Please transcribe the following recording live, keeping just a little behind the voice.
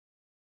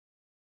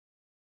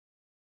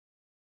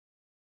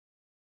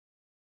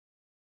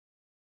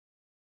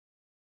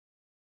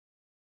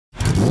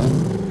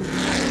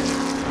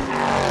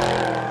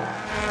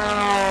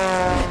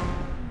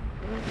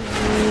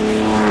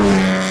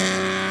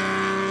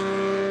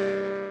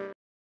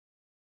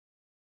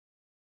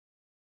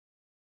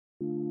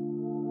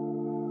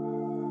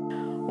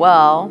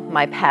Well,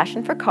 my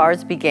passion for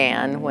cars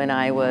began when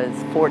I was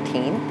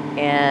 14,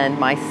 and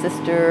my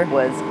sister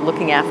was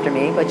looking after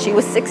me, but she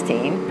was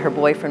 16. Her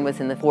boyfriend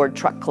was in the Ford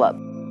Truck Club,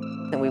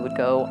 and we would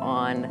go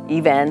on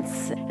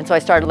events, and so I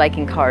started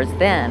liking cars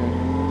then.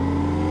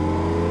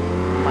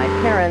 My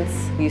parents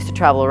used to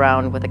travel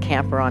around with a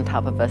camper on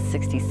top of a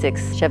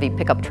 '66 Chevy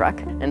pickup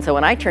truck, and so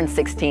when I turned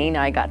 16,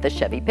 I got the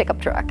Chevy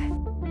pickup truck.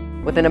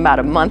 Within about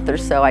a month or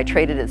so, I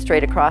traded it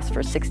straight across for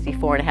a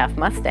 '64.5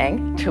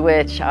 Mustang, to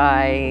which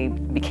I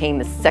became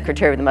the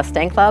secretary of the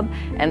Mustang Club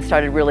and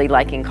started really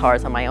liking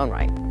cars on my own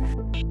right.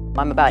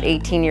 I'm about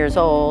 18 years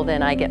old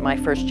and I get my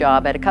first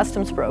job at a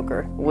customs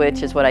broker,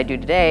 which is what I do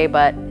today,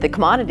 but the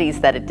commodities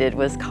that it did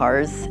was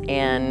cars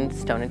and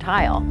stone and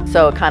tile.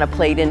 So it kind of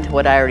played into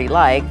what I already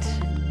liked.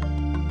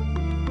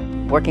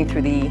 Working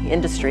through the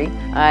industry,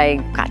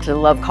 I got to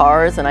love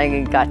cars and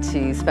I got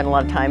to spend a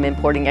lot of time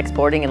importing,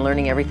 exporting, and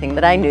learning everything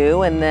that I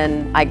knew. And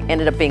then I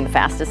ended up being the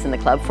fastest in the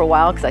club for a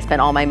while because I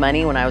spent all my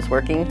money when I was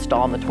working,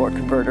 installing the torque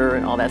converter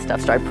and all that stuff,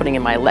 started putting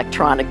in my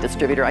electronic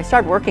distributor. I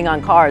started working on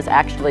cars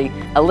actually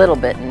a little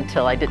bit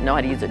until I didn't know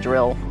how to use a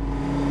drill.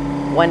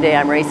 One day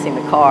I'm racing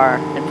the car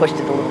and pushed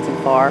it a little too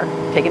far,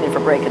 taking it for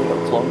a break and it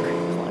goes clunk,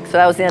 clunk. So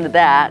that was the end of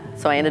that.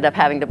 So I ended up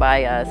having to buy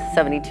a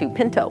 '72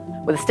 Pinto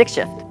with a stick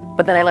shift.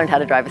 But then I learned how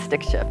to drive a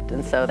stick shift,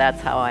 and so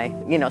that's how I,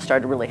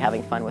 started really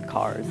having fun with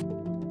cars.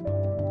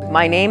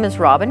 My name is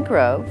Robin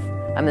Grove.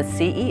 I'm the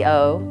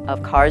CEO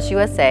of Cars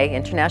USA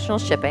International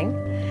Shipping,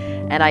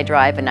 and I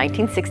drive a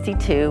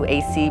 1962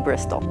 AC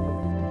Bristol.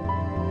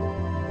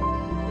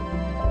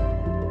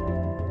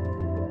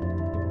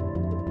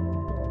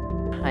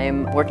 I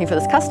am working for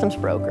this customs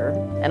broker,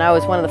 and I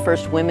was one of the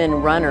first women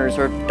runners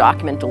or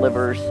document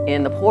deliverers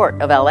in the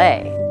port of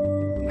LA.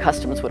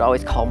 Customs would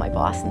always call my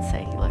boss and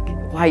say, look,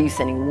 why are you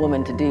sending a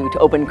woman to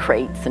open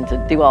crates and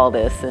to do all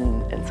this?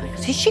 And it's like,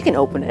 see, she can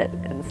open it.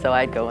 And so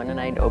I'd go in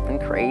and I'd open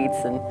crates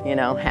and,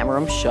 hammer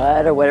them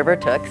shut or whatever it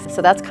took.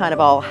 So that's kind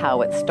of all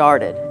how it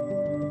started.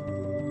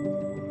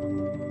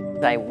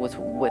 I was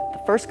with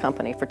the first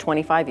company for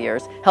 25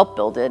 years, helped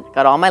build it,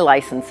 got all my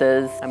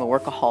licenses. I'm a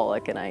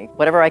workaholic and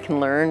whatever I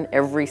can learn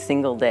every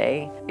single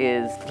day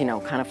is,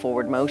 kind of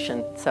forward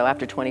motion. So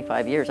after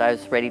 25 years, I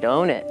was ready to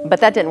own it.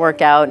 But that didn't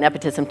work out.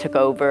 Nepotism took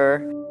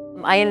over.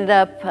 I ended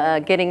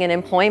up getting an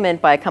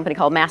employment by a company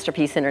called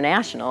Masterpiece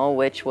International,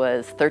 which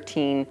was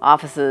 13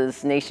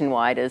 offices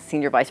nationwide as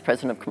Senior Vice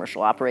President of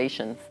Commercial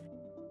Operations.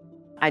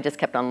 I just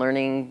kept on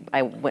learning.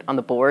 I went on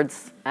the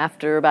boards.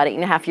 After about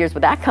 8.5 years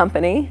with that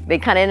company, they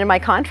kind of ended my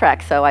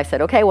contract, so I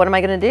said, okay, what am I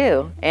going to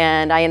do?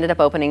 And I ended up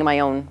opening my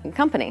own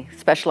company,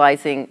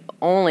 specializing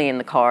only in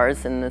the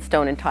cars and the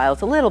stone and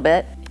tiles a little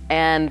bit.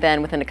 And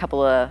then within a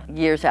couple of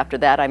years after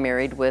that, I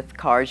married with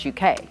Cars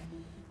UK.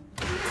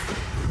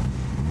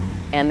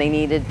 And they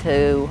needed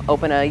to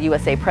open a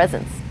USA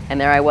presence. And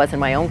there I was in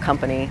my own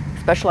company,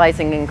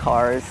 specializing in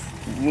cars.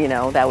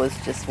 That was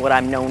just what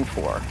I'm known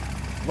for.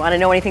 Want to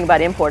know anything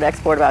about import,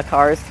 export, about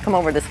cars? Come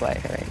over this way.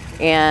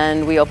 Right?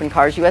 And we opened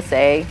Cars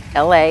USA,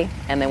 LA,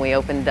 and then we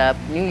opened up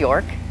New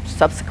York.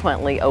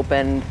 Subsequently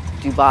opened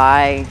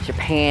Dubai,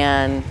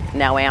 Japan,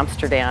 now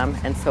Amsterdam.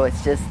 And so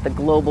it's just the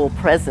global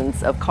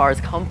presence of cars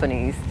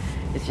companies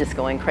is just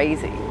going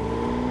crazy.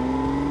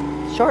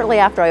 Shortly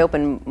after I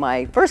opened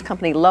my first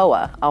company,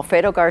 Loa,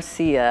 Alfredo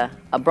Garcia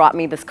brought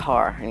me this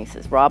car. And he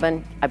says,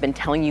 Robin, I've been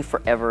telling you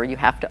forever, you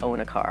have to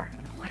own a car.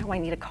 What do I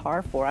need a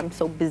car for? I'm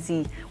so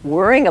busy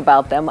worrying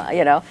about them,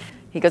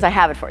 He goes, I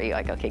have it for you.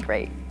 I go, okay,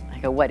 great. I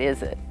go, what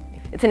is it?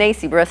 It's an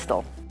AC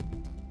Bristol.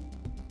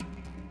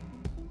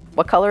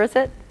 What color is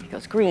it? He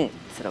goes, green.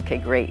 I said, okay,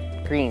 great,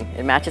 green.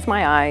 It matches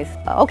my eyes.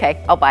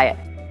 Okay, I'll buy it.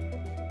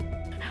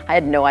 I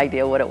had no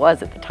idea what it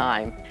was at the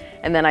time.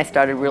 And then I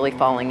started really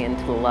falling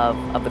into the love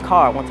of the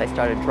car once I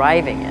started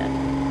driving it.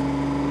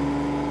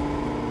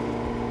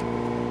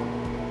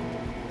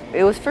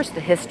 It was first the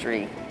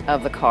history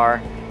of the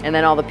car, and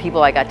then all the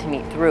people I got to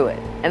meet through it.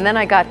 And then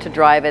I got to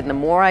drive it, and the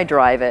more I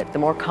drive it, the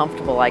more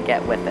comfortable I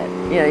get with it.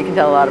 You can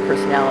tell a lot of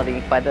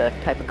personality by the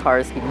type of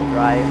cars people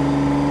drive.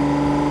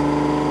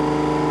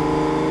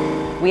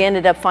 We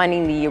ended up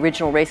finding the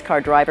original race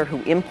car driver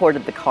who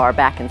imported the car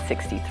back in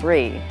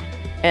 '63.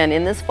 And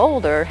in this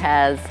folder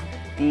has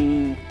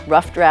the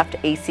rough draft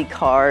AC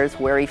cars,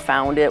 where he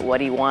found it, what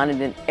he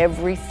wanted, and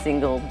every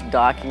single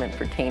document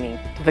pertaining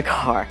to the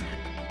car.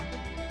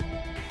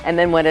 And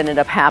then what ended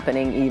up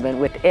happening even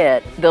with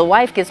it, the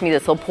wife gives me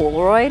this little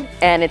Polaroid,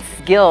 and it's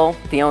Gil,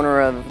 the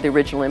owner of the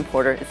original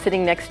importer, is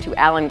sitting next to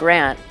Alan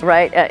Grant,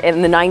 right,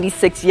 in the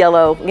 '96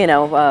 yellow,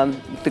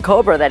 the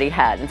Cobra that he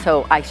had. And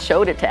so I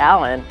showed it to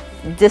Alan.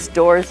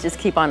 Doors just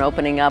keep on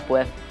opening up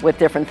with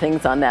different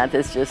things on that.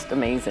 It's just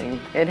amazing.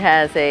 It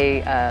has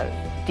a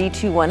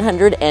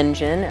D2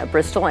 engine, a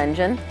Bristol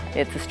engine.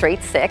 It's a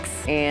straight 6,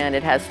 and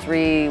it has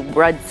 3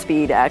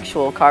 Rudd-speed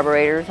actual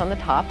carburetors on the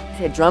top. It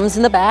had drums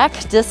in the back,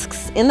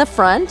 discs in the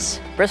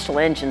front. Bristol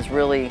engine's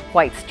really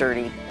quite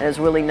sturdy, and is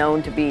really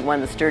known to be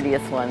one of the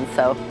sturdiest ones.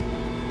 So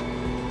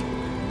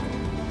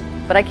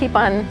but I keep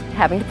on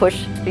having to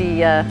push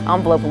the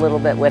envelope a little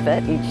bit with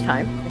it each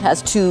time. It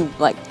has two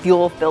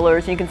fuel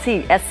fillers. You can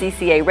see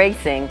SCCA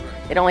Racing,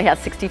 it only has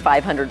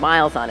 6,500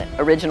 miles on it,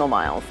 original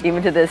miles,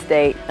 even to this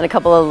date, and a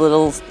couple of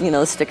little,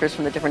 stickers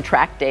from the different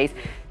track days.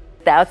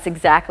 That's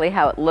exactly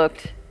how it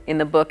looked in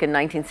the book in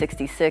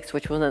 1966,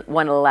 which was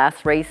one of the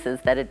last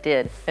races that it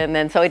did. And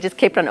then so it just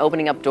kept on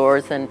opening up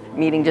doors and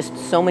meeting just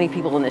so many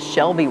people in the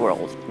Shelby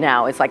world.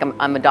 Now it's like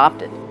I'm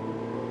adopted.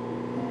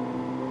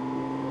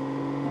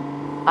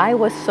 I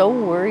was so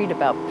worried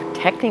about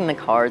protecting the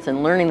cars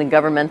and learning the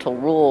governmental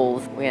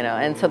rules,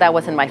 and so that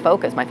wasn't my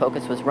focus. My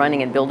focus was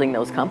running and building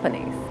those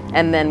companies.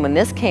 And then when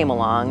this came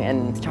along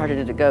and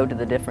started to go to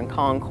the different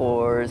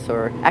concours,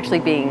 or actually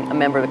being a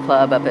member of the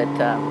club up at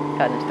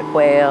got into the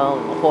Quail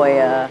and La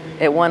Jolla,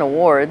 it won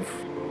awards.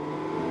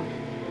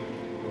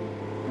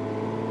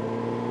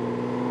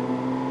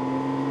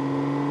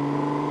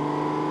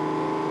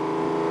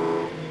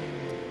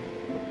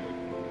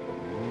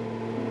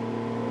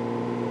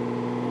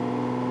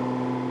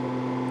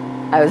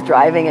 I was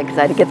driving it because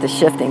I had to get the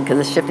shifting, because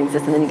the shifting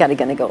system, then you got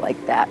to go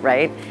like that,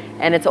 right?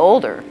 And it's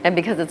older, and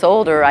because it's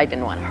older, I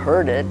didn't want to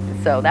hurt it,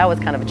 so that was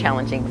kind of a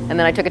challenging. And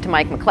then I took it to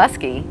Mike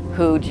McCleskey,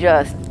 who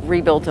just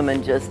rebuilt them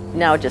and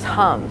now it just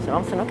hums. And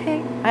I'm saying,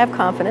 okay, I have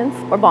confidence.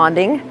 We're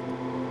bonding.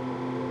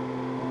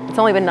 It's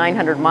only been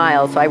 900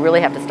 miles, so I really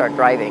have to start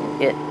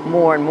driving it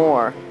more and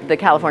more. The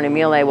California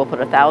Mule will put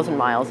 1,000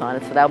 miles on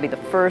it, so that'll be the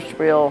first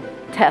real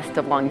test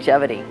of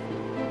longevity.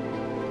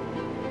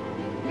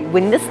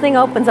 When this thing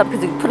opens up,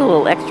 because you put a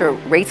little extra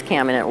race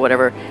cam in it or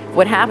whatever,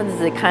 what happens is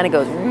it kind of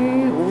goes,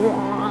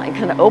 it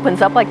kind of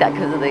opens up like that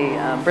because of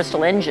the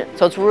Bristol engine.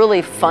 So it's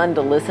really fun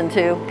to listen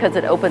to because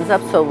it opens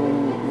up so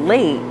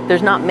late.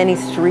 There's not many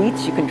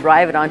streets you can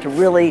drive it on to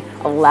really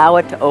allow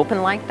it to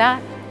open like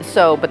that.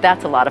 So, but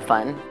that's a lot of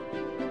fun.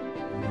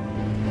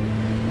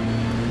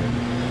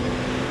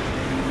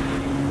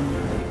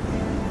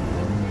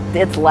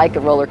 It's like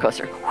a roller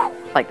coaster,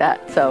 like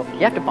that. So you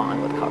have to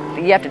bond with cars.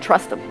 You have to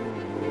trust them.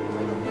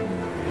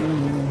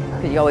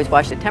 You always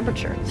watch the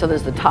temperature. So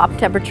there's the top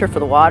temperature for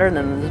the water, and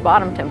then there's the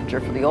bottom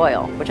temperature for the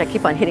oil, which I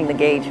keep on hitting the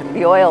gauge.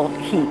 The oil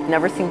heat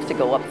never seems to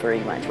go up very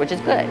much, which is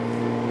good.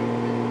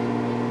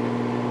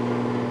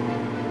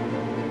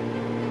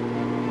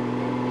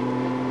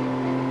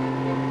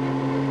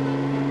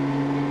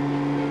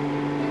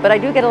 But I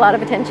do get a lot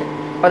of attention.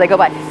 Or they go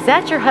by, is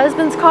that your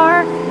husband's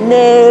car?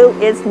 No,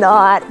 it's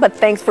not, but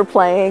thanks for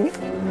playing.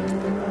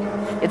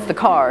 It's the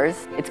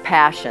cars, it's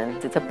passion.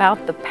 It's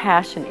about the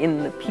passion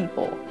in the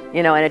people.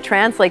 And it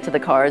translates to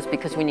the cars,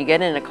 because when you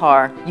get in a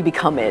car, you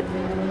become it.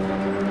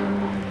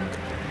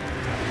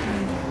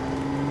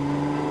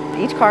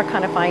 Each car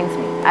kind of finds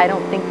me. I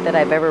don't think that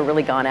I've ever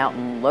really gone out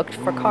and looked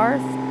for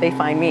cars. They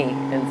find me,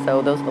 and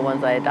so those are the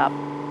ones I adopt.